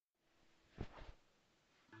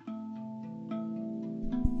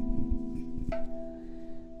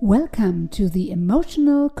Welcome to the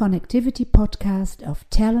Emotional Connectivity Podcast of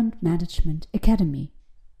Talent Management Academy.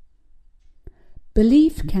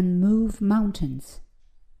 Belief can move mountains.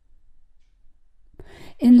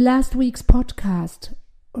 In last week's podcast,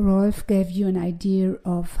 Rolf gave you an idea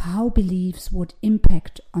of how beliefs would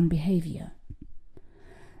impact on behavior.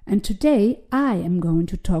 And today I am going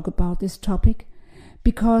to talk about this topic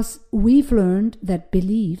because we've learned that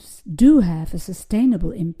beliefs do have a sustainable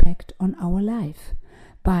impact on our life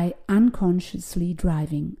by unconsciously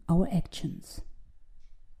driving our actions.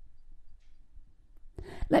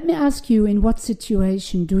 Let me ask you, in what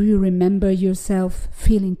situation do you remember yourself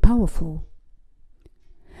feeling powerful?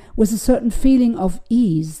 With a certain feeling of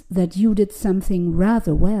ease that you did something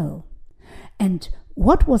rather well? And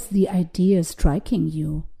what was the idea striking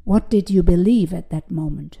you? What did you believe at that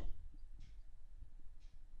moment?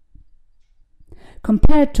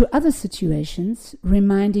 Compared to other situations,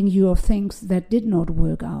 reminding you of things that did not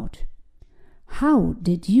work out, how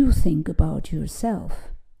did you think about yourself?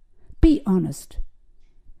 Be honest.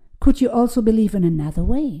 Could you also believe in another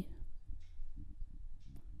way?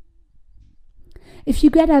 If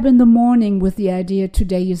you get up in the morning with the idea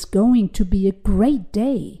today is going to be a great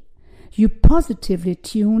day, you positively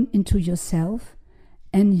tune into yourself,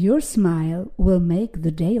 and your smile will make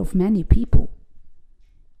the day of many people.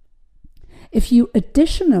 If you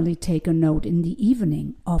additionally take a note in the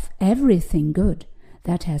evening of everything good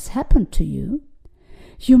that has happened to you,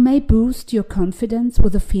 you may boost your confidence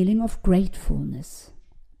with a feeling of gratefulness.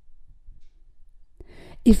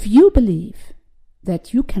 If you believe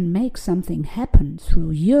that you can make something happen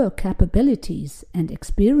through your capabilities and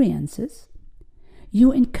experiences,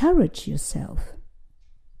 you encourage yourself.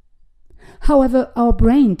 However, our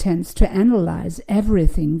brain tends to analyze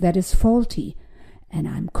everything that is faulty, and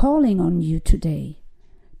I'm calling on you today.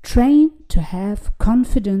 Train to have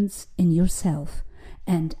confidence in yourself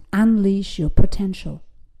and unleash your potential.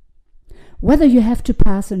 Whether you have to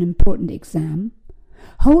pass an important exam,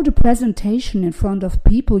 hold a presentation in front of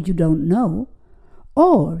people you don't know,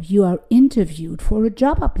 or you are interviewed for a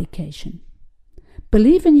job application,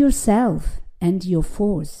 believe in yourself and your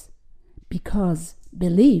force, because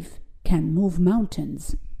belief can move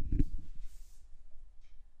mountains.